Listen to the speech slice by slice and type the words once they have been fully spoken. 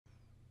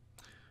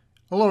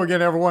Hello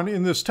again, everyone.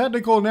 In this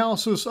technical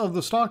analysis of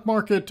the stock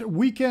market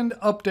weekend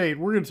update,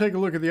 we're going to take a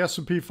look at the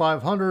S&P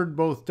 500,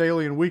 both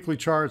daily and weekly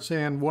charts,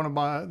 and one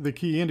of the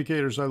key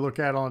indicators I look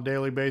at on a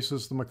daily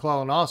basis, the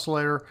McClellan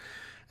oscillator,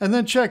 and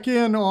then check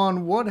in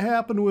on what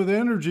happened with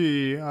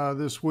energy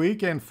this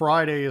week and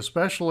Friday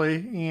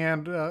especially,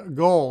 and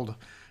gold.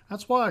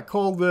 That's why I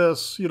called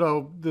this,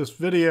 this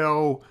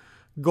video,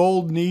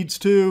 Gold Needs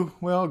to.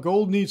 Well,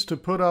 gold needs to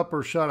put up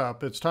or shut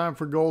up. It's time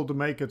for gold to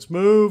make its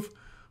move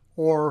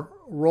or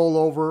roll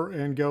over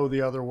and go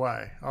the other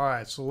way. All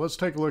right, so let's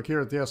take a look here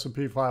at the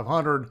S&P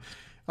 500.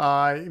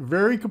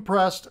 Very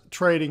compressed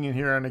trading in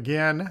here. And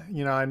again,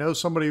 I know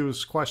somebody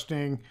was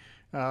questioning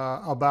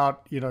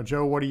about,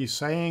 Joe, what are you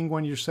saying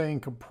when you're saying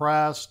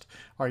compressed?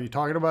 Are you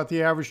talking about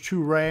the average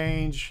true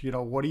range?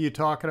 What are you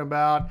talking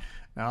about?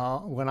 Now,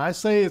 when I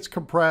say it's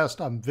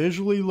compressed, I'm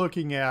visually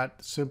looking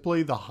at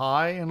simply the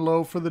high and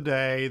low for the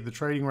day, the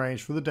trading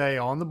range for the day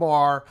on the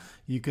bar.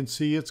 You can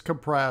see it's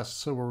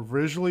compressed. So we're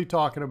visually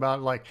talking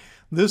about, like,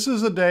 this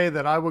is a day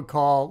that I would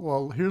call,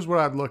 well, here's what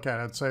I'd look at.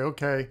 I'd say,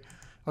 okay,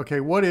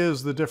 what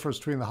is the difference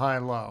between the high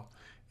and low?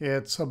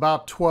 It's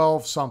about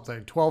 12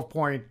 something,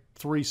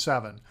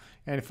 12.37.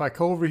 And if I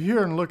go over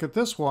here and look at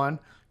this one,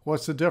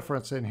 what's the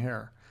difference in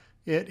here?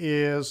 It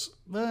is,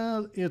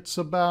 it's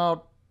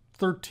about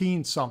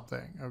 13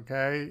 something,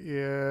 okay,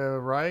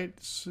 right?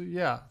 So,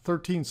 yeah,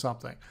 13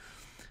 something.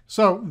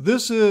 So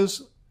this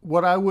is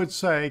what I would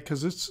say,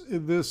 because it's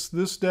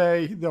this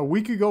day, a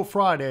week ago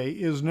Friday,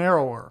 is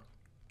narrower.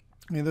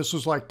 I mean, this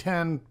was like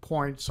 10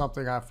 point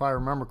something, if I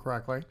remember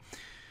correctly.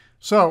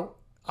 So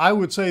I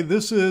would say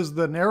this is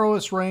the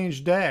narrowest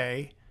range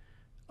day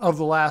of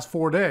the last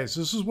 4 days.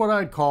 This is what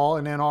I'd call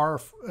an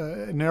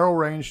narrow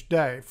range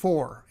day,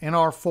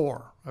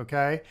 NR4,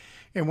 okay?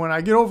 And when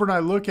I get over and I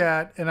look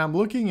at, I'm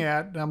looking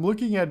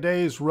at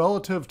days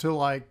relative to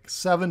like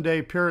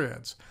 7-day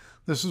periods.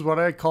 This is what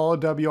I call a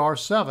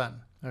WR7,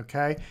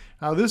 okay?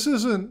 Now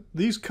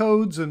these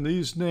codes and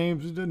these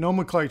names,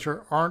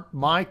 nomenclature aren't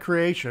my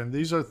creation.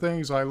 These are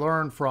things I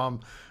learned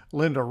from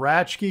Linda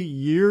Ratchke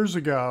years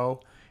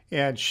ago,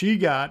 and she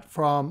got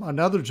from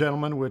another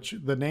gentleman, which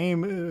the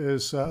name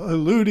is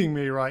eluding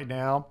me right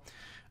now.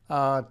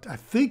 I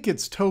think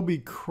it's Toby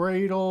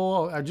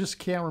Cradle. I just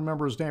can't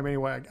remember his name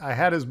anyway. I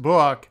had his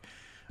book,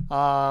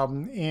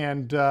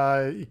 and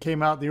it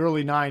came out in the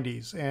early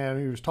 90s.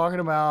 And he was talking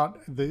about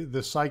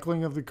the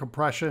cycling of the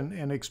compression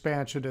and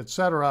expansion,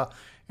 etc.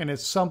 And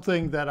it's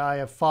something that I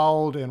have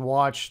followed and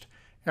watched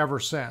ever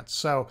since.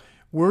 So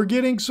we're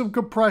getting some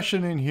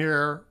compression in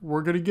here.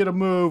 We're going to get a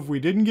move. We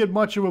didn't get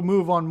much of a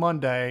move on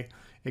Monday.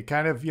 It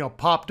kind of,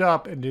 popped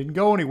up and didn't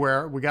go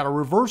anywhere. We got a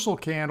reversal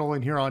candle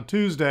in here on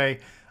Tuesday.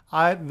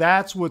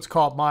 That's what's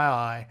caught my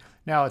eye.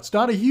 Now, it's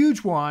not a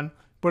huge one,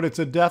 but it's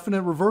a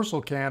definite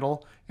reversal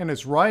candle, and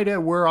it's right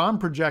at where I'm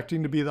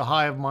projecting to be the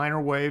high of minor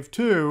wave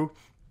 2,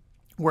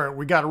 where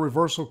we got a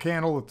reversal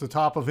candle at the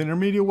top of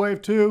intermediate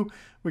wave 2.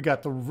 We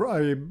got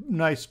a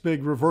nice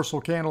big reversal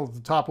candle at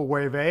the top of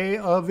wave A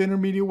of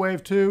intermediate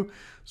wave 2.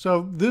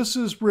 So this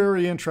is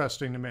very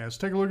interesting to me. Let's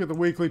take a look at the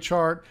weekly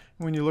chart.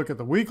 When you look at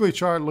the weekly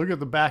chart, look at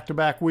the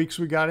back-to-back weeks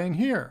we got in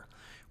here.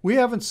 We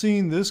haven't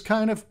seen this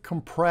kind of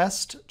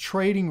compressed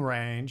trading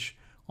range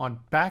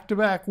on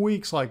back-to-back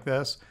weeks like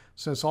this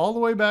since all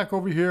the way back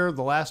over here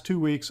the last 2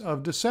 weeks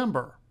of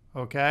December,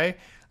 okay?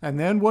 And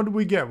then what did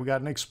we get? We got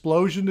an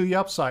explosion to the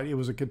upside. It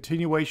was a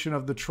continuation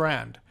of the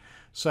trend.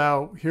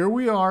 So here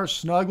we are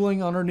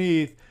snuggling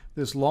underneath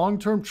this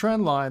long-term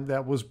trend line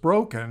that was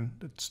broken.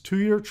 It's a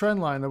 2-year trend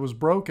line that was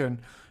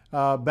broken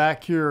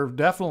back here,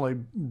 definitely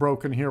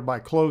broken here by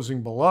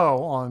closing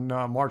below on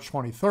March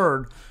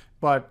 23rd.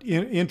 But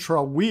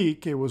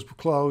intra-week, it was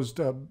closed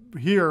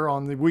here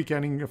on the week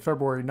ending of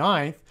February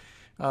 9th,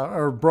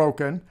 or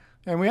broken.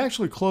 And we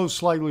actually closed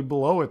slightly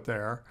below it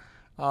there.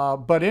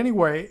 But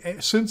anyway,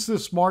 since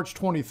this March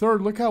 23rd,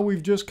 look how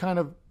we've just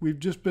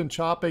been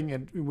chopping,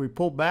 and we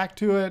pulled back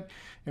to it,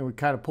 and we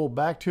kind of pulled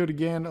back to it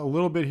again a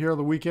little bit here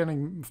the week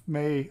ending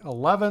May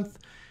 11th.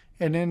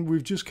 And then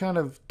we've just kind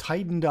of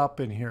tightened up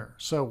in here.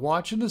 So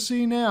watching to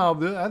see now,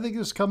 I think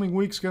this coming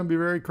week's going to be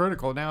very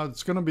critical. Now,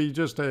 it's going to be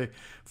just a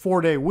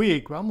 4-day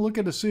week. I'm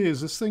looking to see,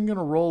 is this thing going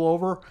to roll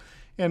over?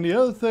 And the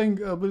other thing,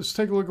 let's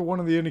take a look at one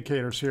of the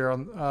indicators here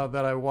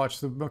that I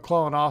watched, the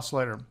McClellan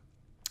oscillator.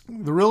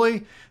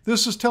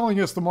 This is telling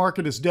us the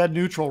market is dead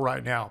neutral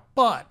right now,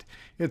 but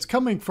it's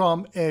coming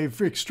from an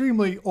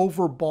extremely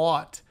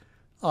overbought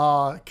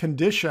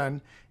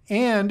condition,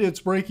 and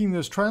it's breaking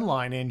this trend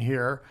line in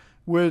here,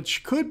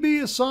 which could be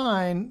a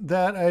sign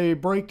that a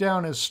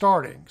breakdown is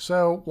starting.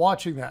 So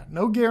watching that.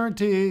 No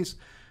guarantees,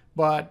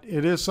 but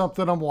it is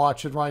something I'm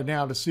watching right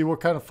now to see what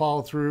kind of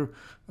follow through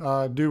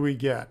do we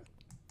get.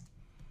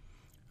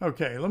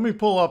 Okay, let me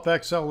pull up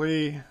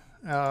XLE.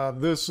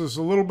 This is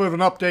a little bit of an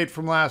update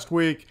from last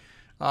week.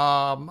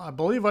 I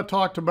believe I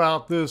talked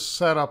about this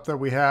setup that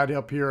we had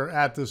up here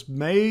at this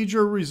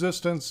major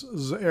resistance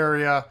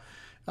area.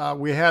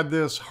 We had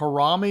this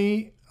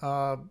Harami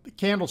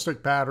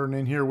candlestick pattern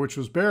in here, which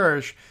was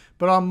bearish,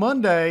 But on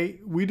Monday,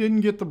 we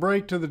didn't get the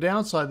break to the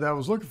downside that I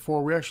was looking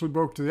for. We actually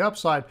broke to the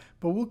upside.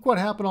 But look what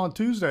happened on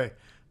Tuesday.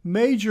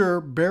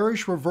 Major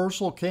bearish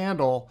reversal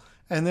candle,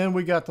 and then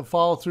we got the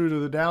follow through to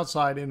the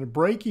downside and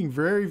breaking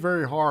very,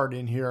 very hard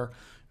in here.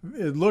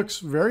 It looks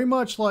very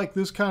much like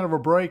this kind of a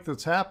break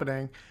that's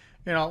happening.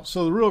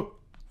 So the real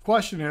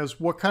question is,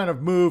 what kind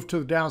of move to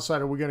the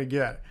downside are we going to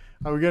get?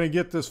 Are we going to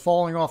get this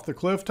falling off the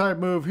cliff type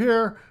move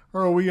here,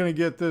 or are we going to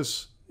get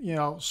this,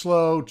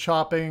 slow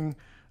chopping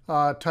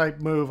type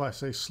move? I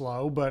say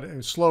slow, but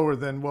it's slower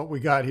than what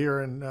we got here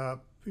in,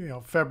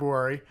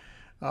 February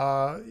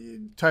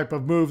type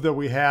of move that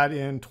we had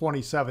in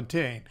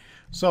 2017.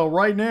 So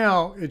right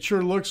now, it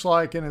sure looks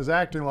like and is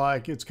acting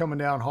like it's coming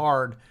down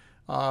hard,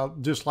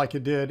 just like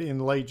it did in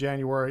late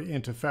January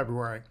into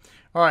February.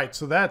 All right,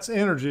 so that's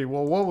energy.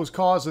 Well, what was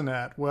causing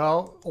that?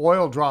 Well,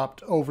 oil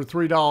dropped over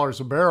 $3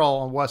 a barrel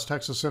on West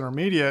Texas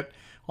Intermediate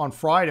on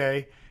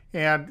Friday,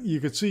 and you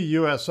could see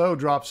USO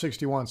dropped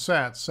 61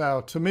 cents.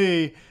 So to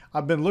me,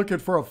 I've been looking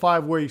for a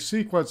 5-wave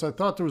sequence. I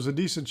thought there was a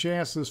decent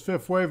chance this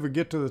fifth wave would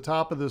get to the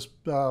top of this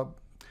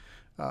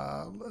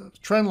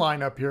trend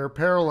line up here,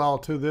 parallel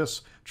to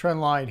this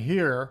trend line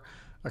here,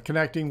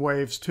 connecting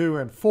waves 2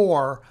 and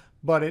 4.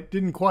 But it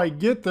didn't quite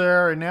get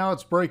there, and now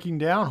it's breaking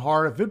down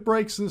hard. If it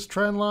breaks this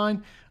trend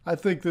line, I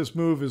think this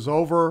move is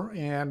over,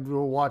 and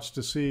we'll watch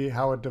to see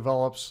how it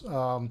develops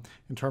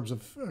in terms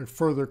of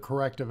further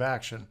corrective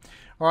action.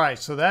 All right,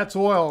 so that's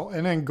oil,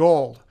 and then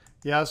gold.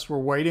 Yes, we're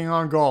waiting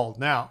on gold.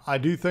 Now, I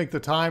do think the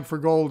time for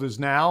gold is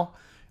now.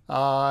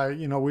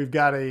 We've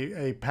got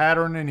a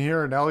pattern in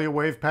here, an Elliott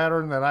wave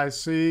pattern that I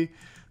see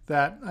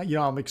that,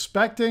 I'm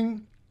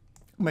expecting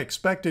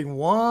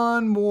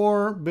one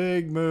more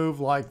big move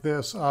like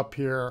this up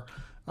here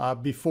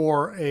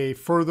before a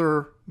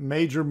further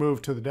major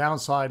move to the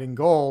downside in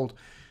gold.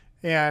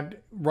 And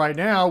right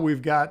now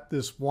we've got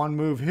this one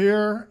move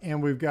here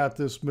and we've got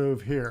this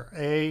move here,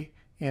 A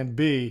and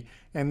B.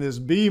 And this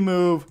B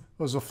move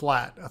was a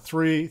flat, a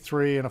 3,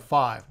 3, and a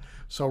 5.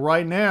 So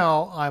right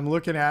now I'm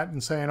looking at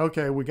and saying,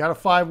 okay, we got a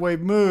 5-wave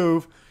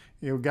move.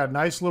 We've got a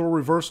nice little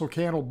reversal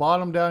candle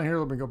bottom down here.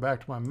 Let me go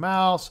back to my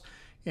mouse.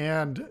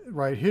 And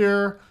right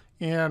here,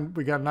 and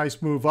we got a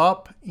nice move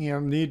up,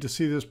 and need to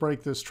see this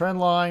break this trend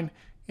line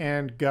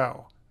and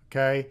go,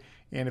 okay?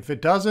 And if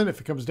it doesn't,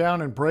 if it comes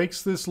down and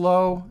breaks this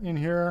low in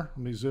here,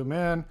 let me zoom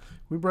in,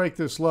 we break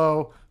this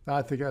low,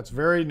 I think that's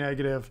very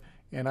negative,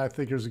 and I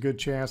think there's a good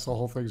chance the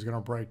whole thing's gonna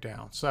break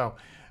down. So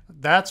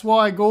that's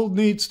why gold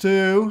needs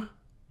to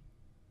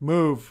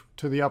move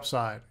to the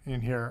upside in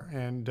here,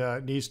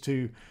 and needs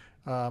to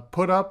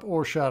put up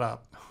or shut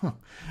up. All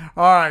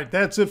right,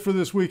 that's it for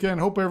this weekend.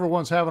 Hope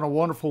everyone's having a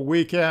wonderful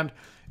weekend.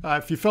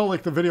 If you felt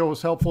like the video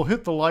was helpful,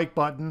 hit the like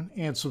button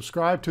and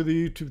subscribe to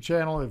the YouTube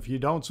channel if you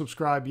don't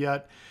subscribe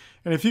yet.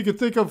 And if you could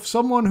think of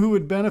someone who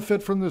would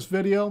benefit from this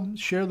video,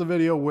 share the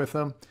video with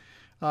them.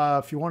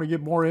 If you want to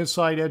get more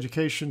insight,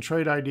 education,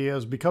 trade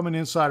ideas, become an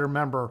insider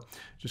member.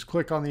 Just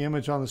click on the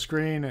image on the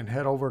screen and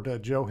head over to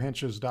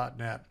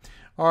joehenches.net.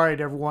 All right,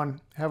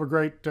 everyone, have a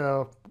great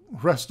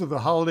rest of the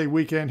holiday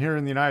weekend here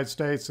in the United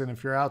States. And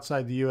if you're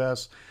outside the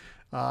U.S.,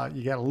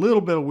 you got a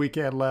little bit of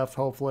weekend left,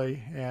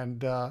 hopefully,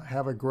 and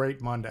have a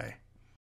great Monday.